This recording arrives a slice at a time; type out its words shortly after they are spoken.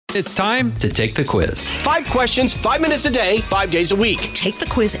It's time to take the quiz. 5 questions, 5 minutes a day, 5 days a week. Take the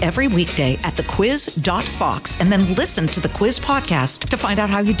quiz every weekday at thequiz.fox and then listen to the quiz podcast to find out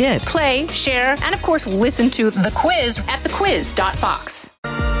how you did. Play, share, and of course, listen to The Quiz at thequiz.fox.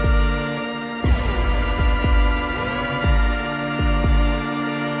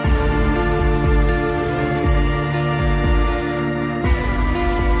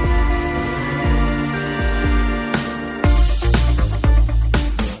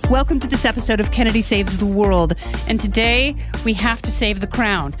 Welcome to this episode of Kennedy Saves the World. And today we have to save the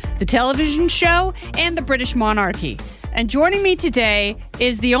crown, the television show, and the British monarchy. And joining me today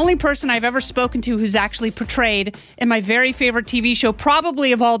is the only person I've ever spoken to who's actually portrayed in my very favorite TV show,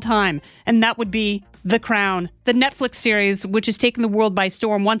 probably of all time. And that would be The Crown, the Netflix series, which has taken the world by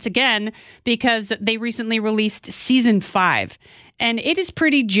storm once again because they recently released season 5. And it is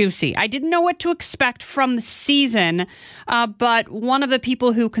pretty juicy. I didn't know what to expect from the season, but one of the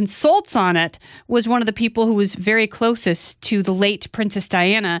people who consults on it was one of the people who was very closest to the late Princess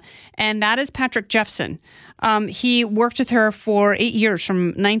Diana, and that is Patrick Jephson. He worked with her for 8 years, from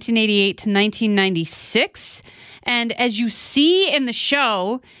 1988 to 1996. And as you see in the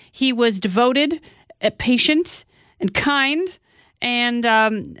show, he was devoted, patient, and kind, and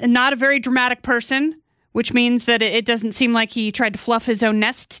not a very dramatic person, which means that it doesn't seem like he tried to fluff his own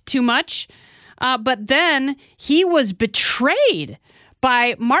nest too much. But then he was betrayed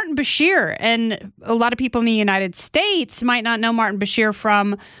by Martin Bashir. And a lot of people in the United States might not know Martin Bashir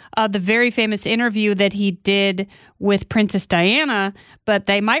from the very famous interview that he did with Princess Diana, but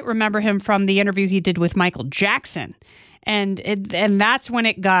they might remember him from the interview he did with Michael Jackson. And that's when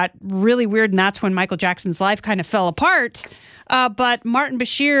it got really weird, and that's when Michael Jackson's life kind of fell apart. But Martin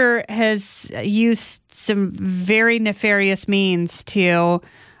Bashir has used some very nefarious means to,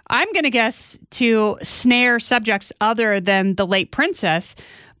 I'm going to guess, to snare subjects other than the late princess.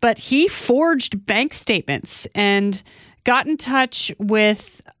 But he forged bank statements and got in touch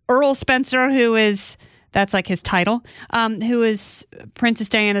with Earl Spencer, that's like his title, who is Princess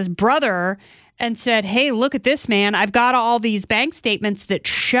Diana's brother, and said, hey, look at this, man. I've got all these bank statements that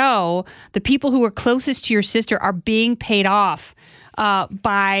show the people who are closest to your sister are being paid off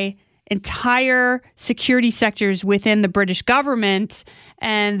by entire security sectors within the British government,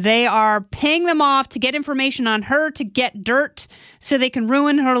 and they are paying them off to get information on her, to get dirt so they can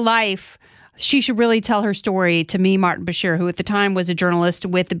ruin her life. She should really tell her story to me, Martin Bashir, who at the time was a journalist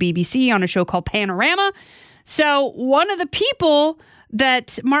with the BBC on a show called Panorama. So one of the people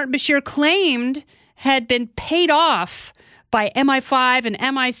that Martin Bashir claimed had been paid off by MI5 and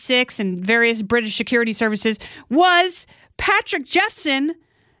MI6 and various British security services was Patrick Jephson,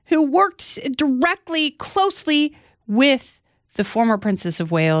 who worked directly, closely with the former Princess of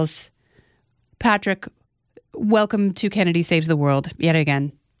Wales. Patrick, welcome to Kennedy Saves the World yet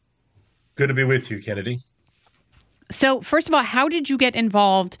again. Good to be with you, Kennedy. So, first of all, how did you get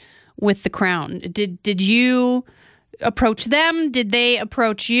involved with The Crown? Did you approach them? Did they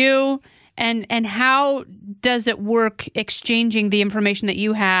approach you? And how does it work exchanging the information that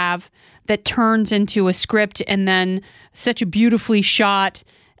you have that turns into a script and then such a beautifully shot,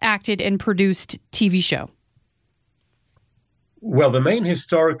 acted, and produced TV show? Well, the main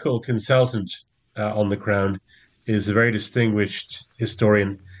historical consultant on The Crown is a very distinguished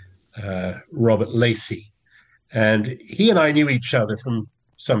historian, Robert Lacey. And he and I knew each other from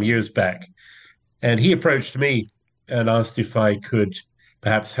some years back. And he approached me and asked if I could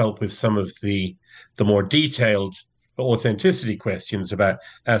perhaps help with some of the more detailed authenticity questions about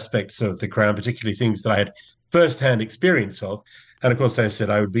aspects of The Crown, particularly things that I had first-hand experience of. And of course, I said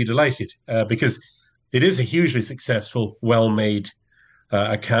I would be delighted because it is a hugely successful, well-made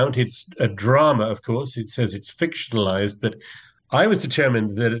account. It's a drama, of course. It says it's fictionalized, but I was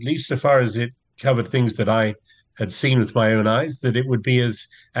determined that at least so far as it covered things that I had seen with my own eyes, that it would be as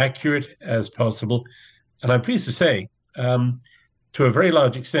accurate as possible. And I'm pleased to say, to a very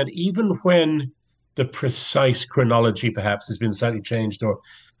large extent, even when the precise chronology perhaps has been slightly changed or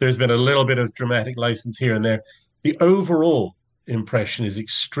there's been a little bit of dramatic license here and there, the overall impression is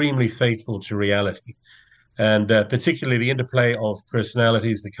extremely faithful to reality. And particularly the interplay of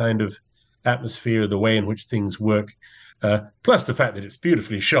personalities, the kind of atmosphere, the way in which things work, plus the fact that it's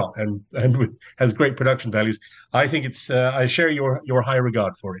beautifully shot and has great production values. I think I share your high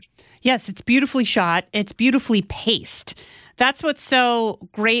regard for it. Yes, it's beautifully shot. It's beautifully paced. That's what's so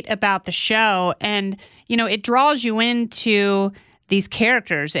great about the show. And, it draws you into these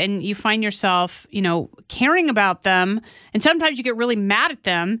characters and you find yourself, caring about them. And sometimes you get really mad at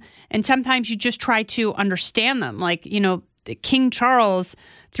them. And sometimes you just try to understand them. Like, King Charles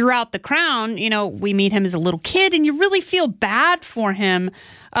throughout The Crown, we meet him as a little kid, and you really feel bad for him,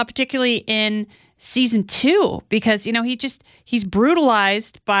 particularly in season 2, because, he's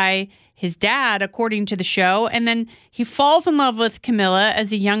brutalized by his dad, according to the show, and then he falls in love with Camilla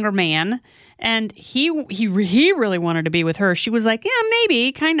as a younger man, and he really wanted to be with her. She was like, yeah, maybe,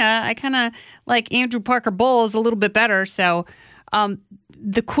 I kind of like Andrew Parker Bowles a little bit better. So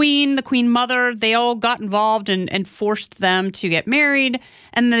the queen mother, they all got involved and forced them to get married,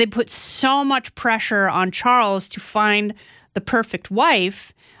 and they put so much pressure on Charles to find the perfect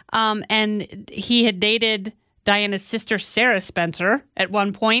wife, and he had dated Diana's sister, Sarah Spencer, at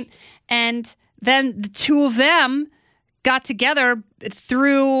one point. And then the two of them got together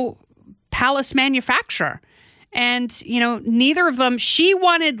through palace manufacture. And, neither of them, she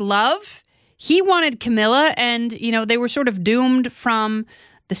wanted love, he wanted Camilla, and, they were sort of doomed from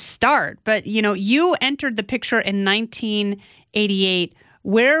the start. But, you entered the picture in 1988.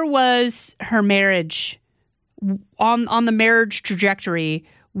 Where was her marriage on the marriage trajectory?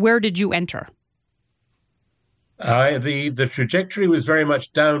 Where did you enter? The trajectory was very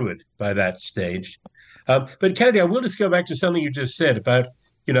much downward by that stage. But Kennedy, I will just go back to something you just said about,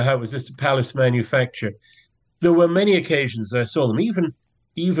 how it was just a palace manufacture. There were many occasions I saw them,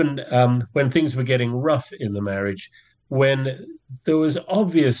 even when things were getting rough in the marriage, when there was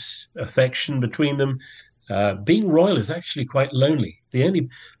obvious affection between them. Being royal is actually quite lonely. The only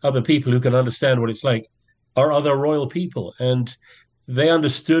other people who can understand what it's like are other royal people, and they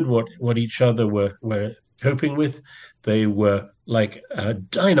understood what each other were coping with. They were like a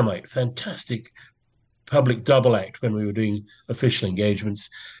dynamite, fantastic public double act when we were doing official engagements.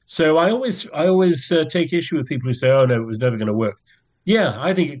 So I always take issue with people who say, "Oh no, it was never going to work." Yeah,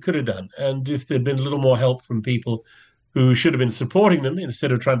 I think it could have done, and if there'd been a little more help from people who should have been supporting them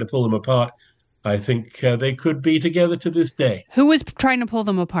instead of trying to pull them apart, I think they could be together to this day. Who was trying to pull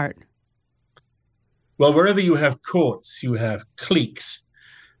them apart? Well, wherever you have courts, you have cliques.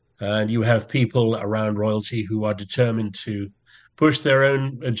 And you have people around royalty who are determined to push their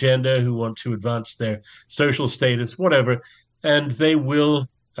own agenda, who want to advance their social status, whatever, and they will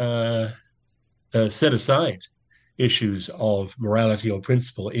set aside issues of morality or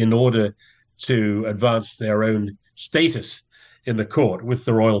principle in order to advance their own status in the court with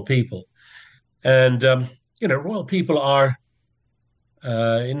the royal people. And, royal people are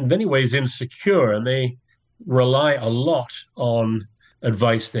in many ways insecure, and they rely a lot on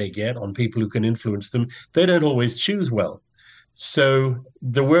advice they get, on people who can influence them. They don't always choose well. So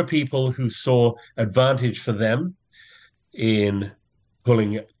there were people who saw advantage for them in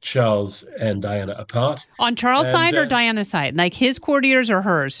pulling Charles and Diana apart. On Charles' side or Diana's side? Like his courtiers or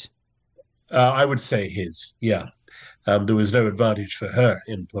hers? I would say his, yeah. There was no advantage for her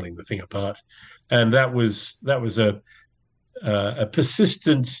in pulling the thing apart. And that was a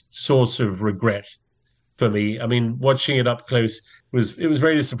persistent source of regret for me. I mean, watching it up close, it was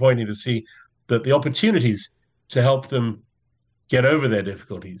very disappointing to see that the opportunities to help them get over their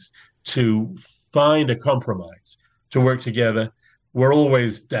difficulties, to find a compromise, to work together, were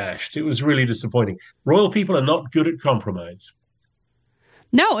always dashed. It was really disappointing. Royal people are not good at compromise.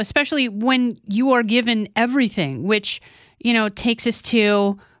 No, especially when you are given everything, which, takes us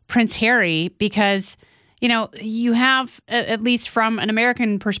to Prince Harry, because, you have, at least from an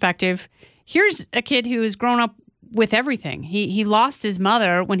American perspective, here's a kid who has grown up with everything. He lost his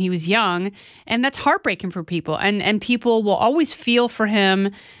mother when he was young, and that's heartbreaking for people. And people will always feel for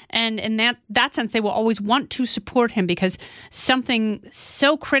him, and in that sense, they will always want to support him because something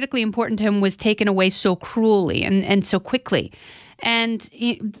so critically important to him was taken away so cruelly and so quickly. And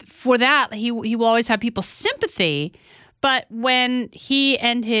for that, he will always have people's sympathy. But when he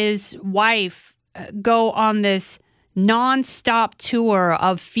and his wife go on this nonstop tour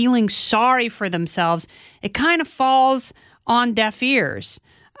of feeling sorry for themselves, it kind of falls on deaf ears.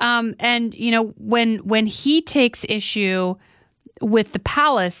 And when he takes issue with the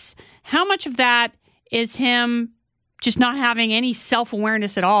palace, how much of that is him just not having any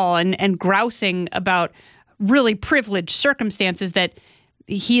self-awareness at all and grousing about really privileged circumstances that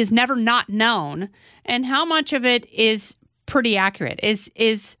he has never not known, and how much of it is pretty accurate?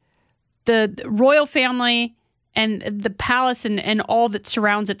 Is the royal family and the palace and all that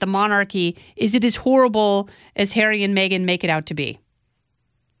surrounds it, the monarchy, is it as horrible as Harry and Meghan make it out to be?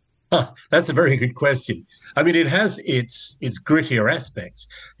 That's a very good question. I mean, it has its grittier aspects.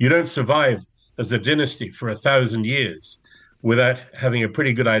 You don't survive as a dynasty for 1,000 years without having a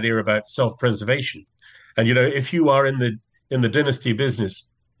pretty good idea about self-preservation. And, if you are in the dynasty business,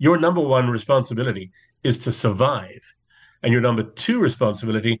 your number one responsibility is to survive. And your number two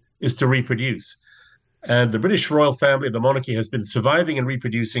responsibility is to reproduce. And the British royal family, the monarchy, has been surviving and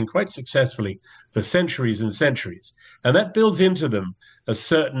reproducing quite successfully for centuries and centuries. And that builds into them a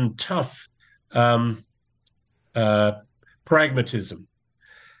certain tough pragmatism.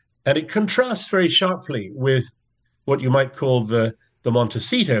 And it contrasts very sharply with what you might call the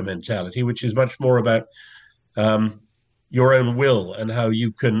Montecito mentality, which is much more about your own will and how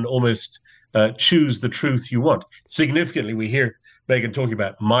you can almost choose the truth you want. Significantly, we hear Meghan talking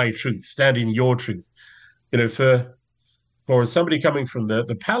about my truth, stand in your truth. You know, for somebody coming from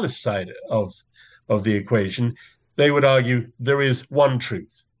the palace side of the equation, they would argue there is one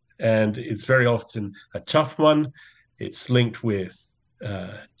truth, and it's very often a tough one. It's linked with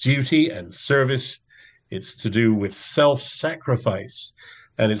duty and service. It's to do with self-sacrifice,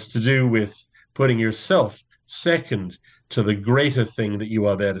 and it's to do with putting yourself second to the greater thing that you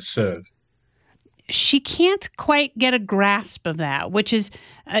are there to serve. She can't quite get a grasp of that, which is,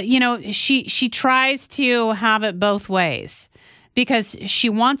 she tries to have it both ways because she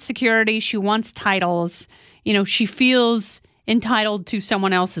wants security, she wants titles, she feels entitled to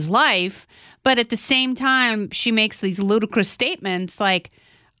someone else's life, but at the same time, she makes these ludicrous statements like,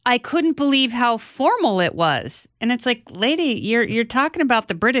 I couldn't believe how formal it was. And it's like, lady, you're talking about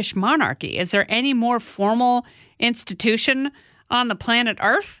the British monarchy. Is there any more formal institution on the planet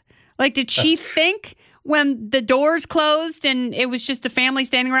Earth? Like, did she think when the doors closed and it was just the family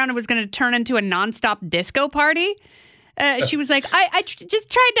standing around, it was going to turn into a nonstop disco party? She was like, I just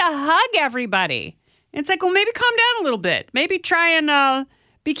tried to hug everybody. It's like, well, maybe calm down a little bit. Maybe try and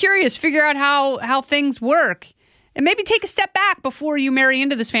be curious, figure out how things work. And maybe take a step back before you marry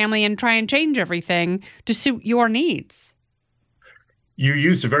into this family and try and change everything to suit your needs. You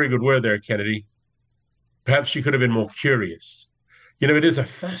used a very good word there, Kennedy. Perhaps she could have been more curious. It is a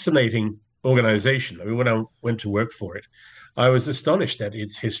fascinating organization. I mean, when I went to work for it, I was astonished at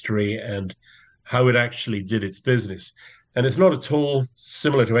its history and how it actually did its business. And it's not at all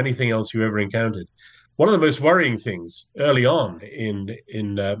similar to anything else you ever encountered. One of the most worrying things early on in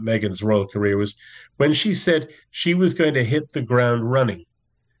Meghan's royal career was when she said she was going to hit the ground running.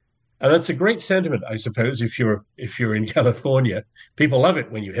 And that's a great sentiment, I suppose, if you're in California. People love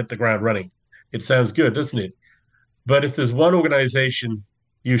it when you hit the ground running. It sounds good, doesn't it? But if there's one organization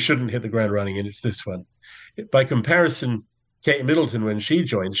you shouldn't hit the ground running in, it's this one. By comparison, Kate Middleton, when she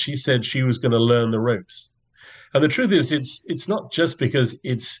joined, she said she was going to learn the ropes. And the truth is, it's not just because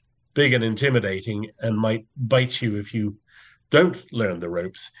it's big and intimidating and might bite you if you don't learn the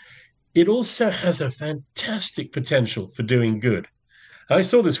ropes. It also has a fantastic potential for doing good. And I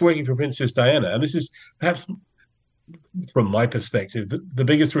saw this working for Princess Diana, and this is perhaps, from my perspective, the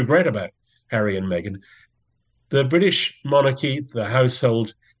biggest regret about Harry and Meghan. The British monarchy, the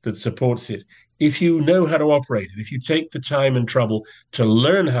household that supports it, if you know how to operate it, if you take the time and trouble to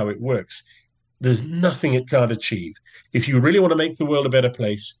learn how it works, there's nothing it can't achieve. If you really want to make the world a better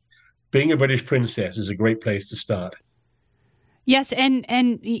place, being a British princess is a great place to start. Yes, and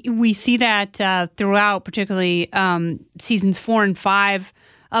we see that throughout, particularly seasons 4 and 5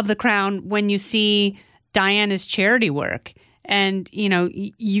 of The Crown, when you see Diana's charity work. And,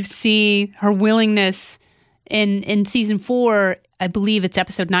 you see her willingness in season 4, I believe it's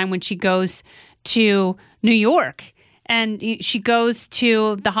episode 9, when she goes to New York. And she goes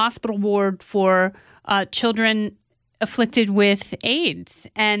to the hospital ward for children afflicted with AIDS.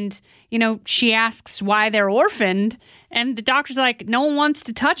 And, she asks why they're orphaned. And the doctor's like, no one wants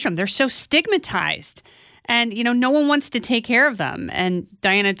to touch them. They're so stigmatized. And, no one wants to take care of them. And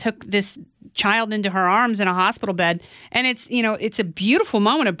Diana took this child into her arms in a hospital bed. And it's a beautiful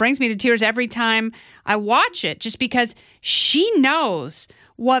moment. It brings me to tears every time I watch it, just because she knows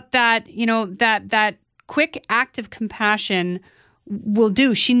what that quick act of compassion will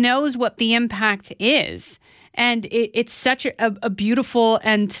do. She knows what the impact is. And it's such a beautiful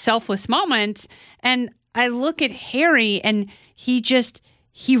and selfless moment. And I look at Harry and he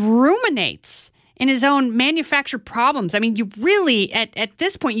ruminates in his own manufactured problems. I mean, you really, at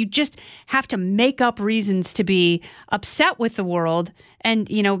this point, you just have to make up reasons to be upset with the world. And,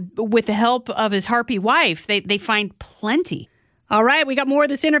 with the help of his harpy wife, they find plenty. All right, we got more of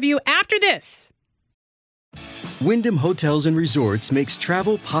this interview after this. Wyndham Hotels and Resorts makes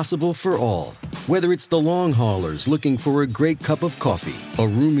travel possible for all. Whether it's the long haulers looking for a great cup of coffee, a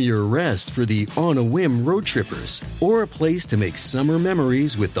roomier rest for the on-a-whim road trippers, or a place to make summer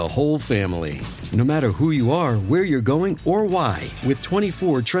memories with the whole family. No matter who you are, where you're going, or why, with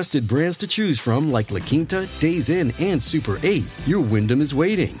 24 trusted brands to choose from like La Quinta, Days Inn, and Super 8, your Wyndham is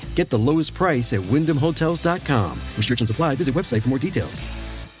waiting. Get the lowest price at WyndhamHotels.com. Restrictions apply. Visit website for more details.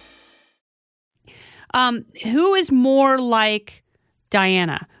 Who is more like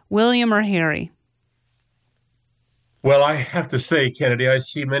Diana, William or Harry? Well, I have to say, Kennedy, I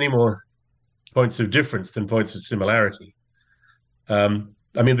see many more points of difference than points of similarity.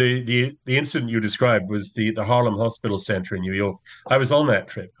 I mean, the incident you described was the Harlem Hospital Center in New York. I was on that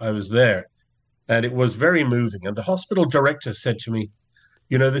trip. I was there, and it was very moving. And the hospital director said to me,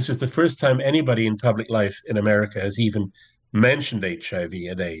 you know, this is the first time anybody in public life in America has even mentioned HIV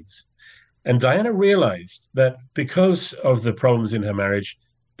and AIDS. And Diana realized that because of the problems in her marriage,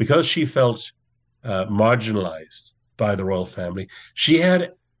 because she felt marginalized by the royal family, she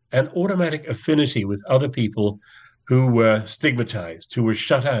had an automatic affinity with other people who were stigmatized, who were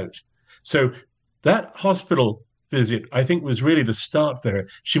shut out. So that hospital visit, I think, was really the start for her.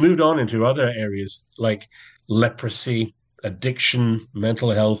 She moved on into other areas like leprosy, addiction,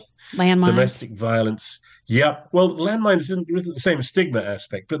 mental health, Landmines. Domestic violence. Yeah, well, landmines isn't the same stigma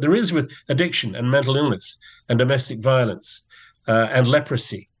aspect, but there is with addiction and mental illness and domestic violence and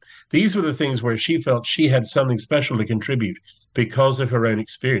leprosy. These were the things where she felt she had something special to contribute because of her own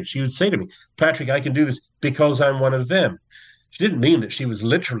experience. She would say to me, Patrick, I can do this because I'm one of them. She didn't mean that she was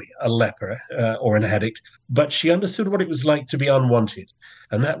literally a leper or an addict, but she understood what it was like to be unwanted.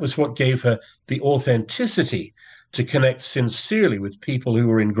 And that was what gave her the authenticity to connect sincerely with people who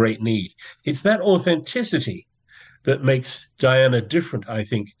were in great need. It's that authenticity that makes Diana different, I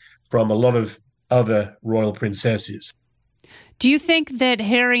think, from a lot of other royal princesses. Do you think that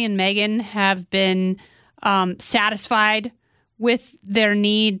Harry and Meghan have been satisfied with their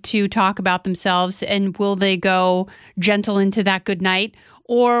need to talk about themselves, and will they go gentle into that good night,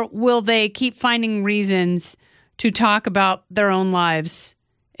 or will they keep finding reasons to talk about their own lives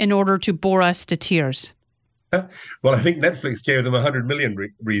in order to bore us to tears? Well, I think Netflix gave them 100 million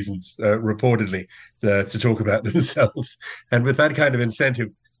reasons, reportedly, to talk about themselves. And with that kind of incentive,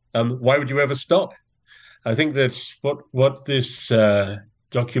 why would you ever stop? I think that what this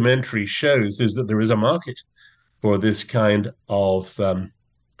documentary shows is that there is a market for this kind of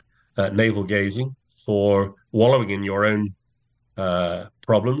navel gazing, for wallowing in your own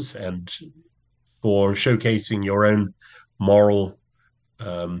problems and for showcasing your own moral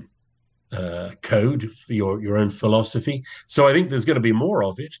code, for your own philosophy. So I think there's going to be more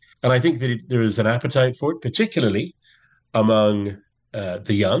of it. And I think that there is an appetite for it, particularly among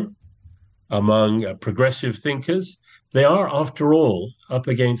the young, among progressive thinkers. They are, after all, up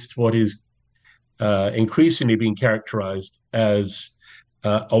against what is increasingly being characterized as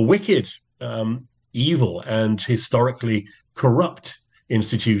a wicked, evil, and historically corrupt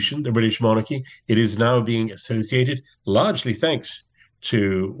institution, the British monarchy. It is now being associated, largely thanks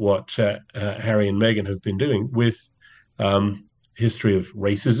to what Harry and Meghan have been doing, with history of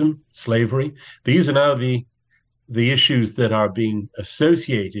racism, slavery. These are now the issues that are being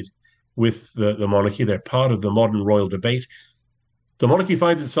associated with the monarchy. They're part of the modern royal debate. The monarchy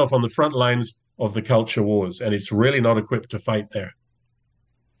finds itself on the front lines of the culture wars, and it's really not equipped to fight there.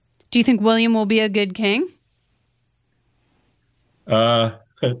 Do you think William will be a good king?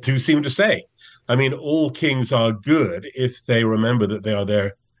 Too soon to say. I mean, all kings are good if they remember that they are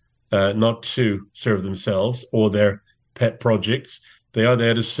there not to serve themselves or their pet projects. They are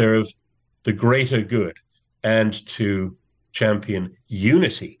there to serve the greater good and to champion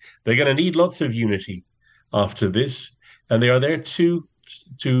unity. They're going to need lots of unity after this, and they are there to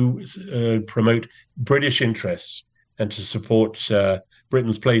promote British interests and to support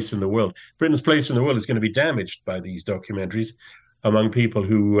Britain's place in the world. Britain's place in the world is going to be damaged by these documentaries among people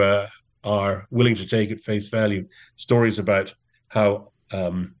who are willing to take at face value stories about how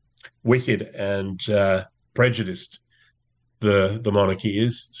wicked and prejudiced the monarchy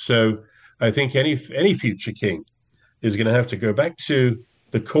is. So I think any future king is going to have to go back to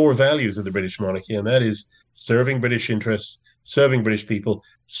the core values of the British monarchy, and that is serving British interests, serving British people,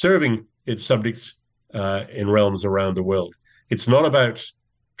 serving its subjects in realms around the world. It's not about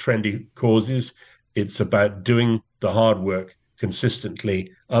trendy causes. It's about doing the hard work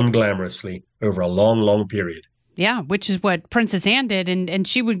consistently, unglamorously, over a long, long period. Yeah, which is what Princess Anne did, and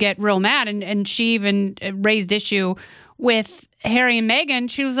she would get real mad, and she even raised issue with Harry and Meghan.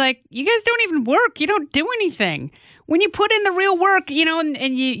 She was like, you guys don't even work. You don't do anything. When you put in the real work,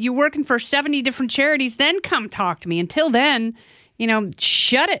 and you're working for 70 different charities, then come talk to me. Until then,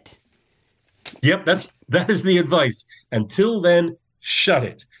 shut it. Yep, that is the advice. Until then, shut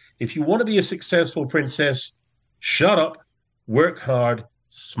it. If you want to be a successful princess, shut up, work hard,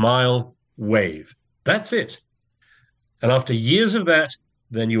 smile, wave. That's it. And after years of that,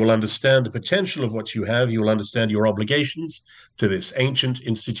 then you will understand the potential of what you have. You will understand your obligations to this ancient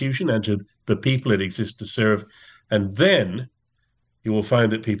institution and to the people it exists to serve. And then you will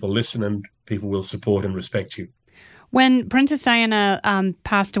find that people listen and people will support and respect you. When Princess Diana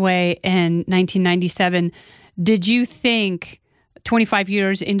passed away in 1997, did you think 25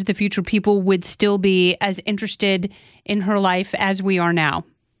 years into the future, people would still be as interested in her life as we are now?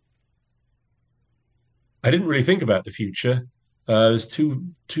 I didn't really think about the future. I was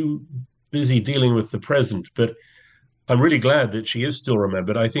too busy dealing with the present, but I'm really glad that she is still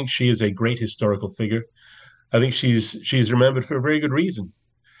remembered. I think she is a great historical figure. I think she's remembered for a very good reason.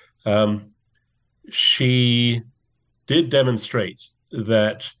 She did demonstrate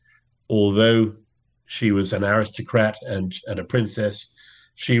that although she was an aristocrat and a princess,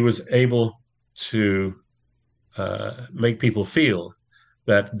 she was able to make people feel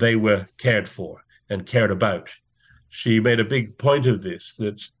that they were cared for and cared about. She made a big point of this,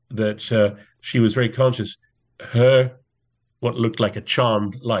 that she was very conscious. What looked like a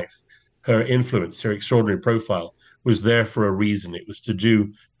charmed life, her influence, her extraordinary profile was there for a reason. It was to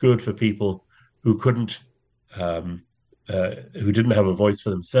do good for people who didn't have a voice for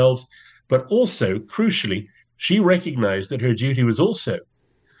themselves. But also, crucially, she recognized that her duty was also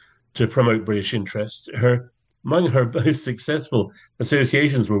to promote British interests. Among her most successful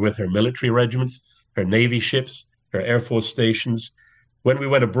associations were with her military regiments, her Navy ships, her Air Force stations. When we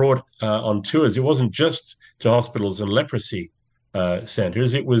went abroad on tours, it wasn't just to hospitals and leprosy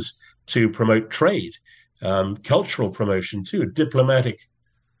centers. It was to promote trade, cultural promotion too, diplomatic,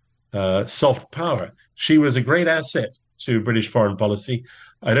 soft power. She was a great asset to British foreign policy.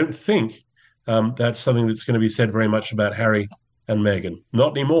 I don't think that's something that's going to be said very much about Harry and Meghan.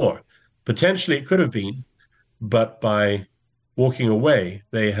 Not anymore. Potentially it could have been, but by walking away,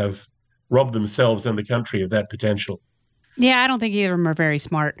 they have robbed themselves and the country of that potential. Yeah, I don't think either of them are very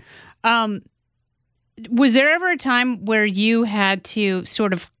smart. Was there ever a time where you had to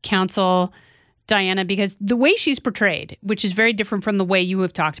sort of counsel Diana? Because the way she's portrayed, which is very different from the way you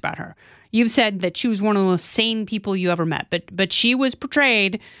have talked about her, you've said that she was one of the most sane people you ever met, but she was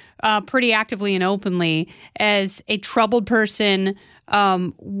portrayed pretty actively and openly as a troubled person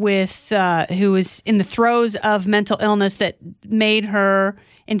who was in the throes of mental illness that made her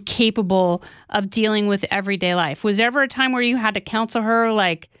incapable of dealing with everyday life. Was there ever a time where you had to counsel her,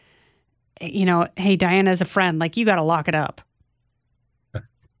 like, hey, Diana's a friend, like, you got to lock it up?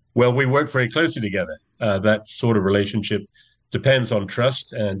 Well, we work very closely together. That sort of relationship depends on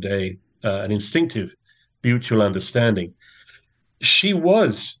trust and an instinctive mutual understanding. She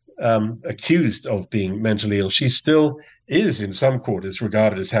was accused of being mentally ill. She still is, in some quarters,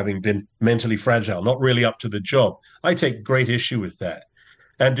 regarded as having been mentally fragile, not really up to the job. I take great issue with that.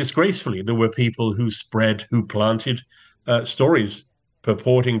 And disgracefully, there were people who planted stories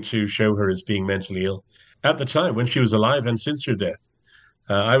purporting to show her as being mentally ill at the time when she was alive and since her death.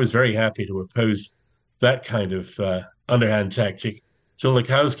 I was very happy to oppose that kind of underhand tactic till the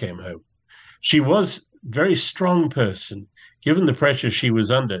cows came home. She was a very strong person. Given the pressure she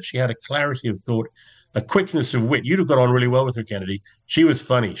was under, she had a clarity of thought, a quickness of wit. You'd have got on really well with her, Kennedy. She was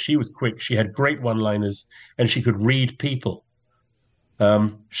funny. She was quick. She had great one-liners, and she could read people.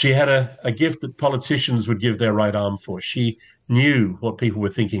 She had a gift that politicians would give their right arm for. She knew what people were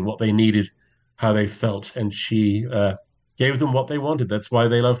thinking, what they needed, how they felt, and she gave them what they wanted. That's why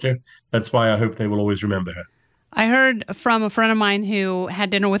they loved her. That's why I hope they will always remember her. I heard from a friend of mine who had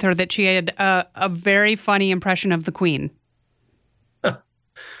dinner with her that she had a very funny impression of the Queen.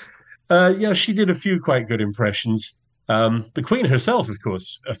 Yeah, she did a few quite good impressions. The Queen herself, of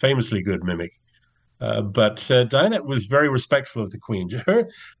course, a famously good mimic. But Diana was very respectful of the Queen.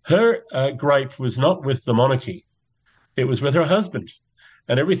 Her gripe was not with the monarchy. It was with her husband.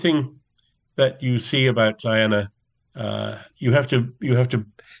 And everything that you see about Diana, you have to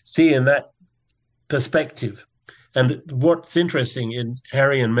see in that perspective. And what's interesting in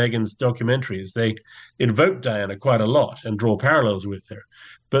Harry and Meghan's documentaries, they invoke Diana quite a lot and draw parallels with her.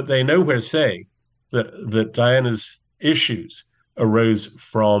 But they nowhere say that Diana's issues arose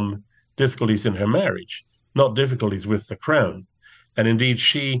from difficulties in her marriage, not difficulties with the crown. And indeed,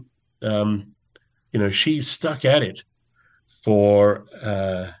 she stuck at it for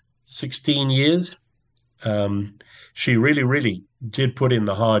 16 years. She really, really did put in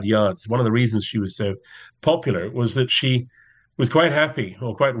the hard yards. One of the reasons she was so popular was that she was quite happy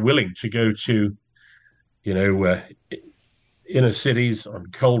or quite willing to go to, inner cities on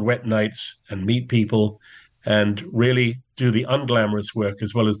cold, wet nights and meet people and really do the unglamorous work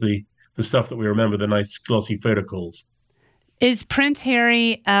as well as the stuff that we remember, the nice glossy photo calls. Is Prince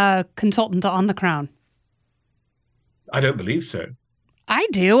Harry a consultant on the crown? I don't believe so. I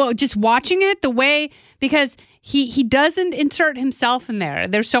do. Just watching it, the way, because he doesn't insert himself in there.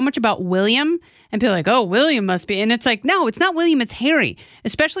 There's so much about William, and people are like, oh, William must be. And it's like, no, it's not William, it's Harry.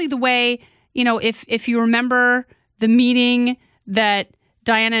 Especially the way, if you remember the meeting that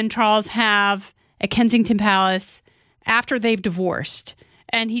Diana and Charles have at Kensington Palace after they've divorced.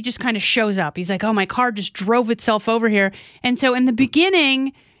 And he just kind of shows up. He's like, oh, my car just drove itself over here. And so in the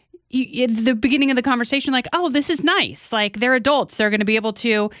beginning, at the beginning of the conversation, like, oh, this is nice. Like, they're adults. They're going to be able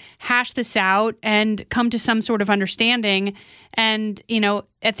to hash this out and come to some sort of understanding. And, you know,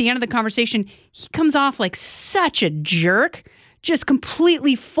 at the end of the conversation, he comes off like such a jerk, just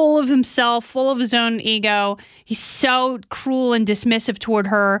completely full of himself, full of his own ego. He's so cruel and dismissive toward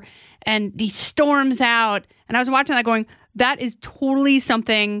her. And he storms out. And I was watching that going, that is totally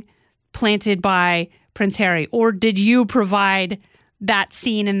something planted by Prince Harry. Or did you provide that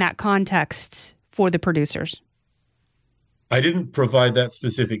scene in that context for the producers? I didn't provide that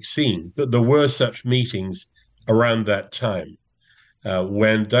specific scene, but there were such meetings around that time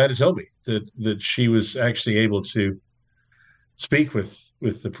when Diana told me that she was actually able to speak with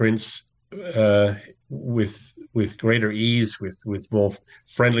the prince with greater ease, with more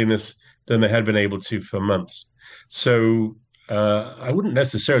friendliness than they had been able to for months. So I wouldn't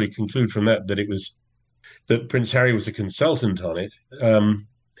necessarily conclude from that that Prince Harry was a consultant on it.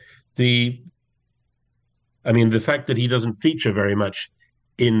 The fact that he doesn't feature very much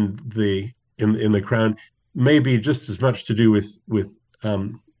in the Crown may be just as much to do with a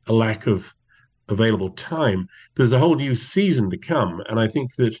lack of available time. There's a whole new season to come, and I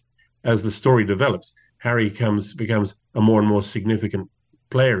think that as the story develops, Harry becomes a more and more significant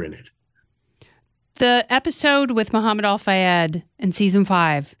player in it. The episode with Mohammed Al Fayed in season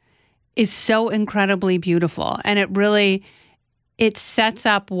 5 is so incredibly beautiful, and it sets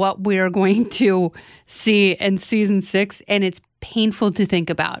up what we're going to see in season 6, and it's painful to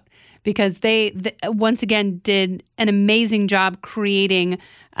think about because they once again did an amazing job creating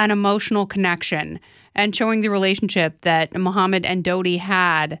an emotional connection and showing the relationship that Mohammed and Dodi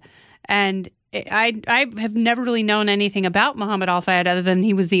had. And I have never really known anything about Mohammed Al Fayed other than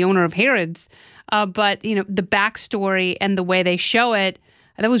he was the owner of Harrods. But, you know, the backstory and the way they show it,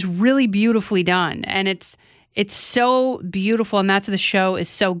 that was really beautifully done. And it's so beautiful. And that's what the show is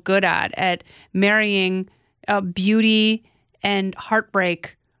so good at marrying beauty and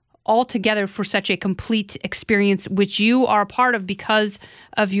heartbreak all together for such a complete experience, which you are a part of because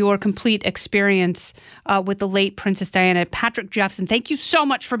of your complete experience with the late Princess Diana. Patrick Jeffson, thank you so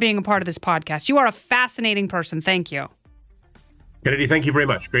much for being a part of this podcast. You are a fascinating person. Thank you. Kennedy, thank you very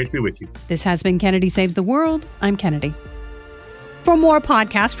much. Great to be with you. This has been Kennedy Saves the World. I'm Kennedy. For more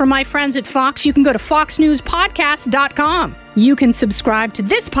podcasts from my friends at Fox, you can go to foxnewspodcast.com. You can subscribe to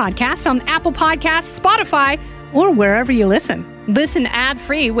this podcast on Apple Podcasts, Spotify, or wherever you listen. Listen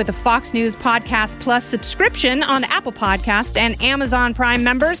ad-free with a Fox News Podcast Plus subscription on Apple Podcasts, and Amazon Prime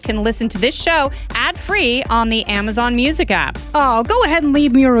members can listen to this show ad-free on the Amazon Music app. Oh, go ahead and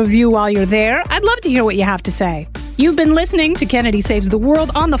leave me a review while you're there. I'd love to hear what you have to say. You've been listening to Kennedy Saves the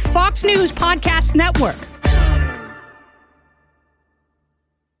World on the Fox News Podcast Network.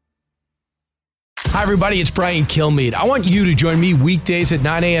 Hi, everybody. It's Brian Kilmeade. I want you to join me weekdays at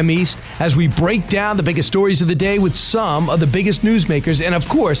 9 a.m. East as we break down the biggest stories of the day with some of the biggest newsmakers and, of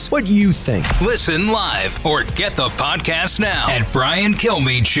course, what you think. Listen live or get the podcast now at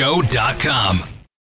BrianKilmeadShow.com.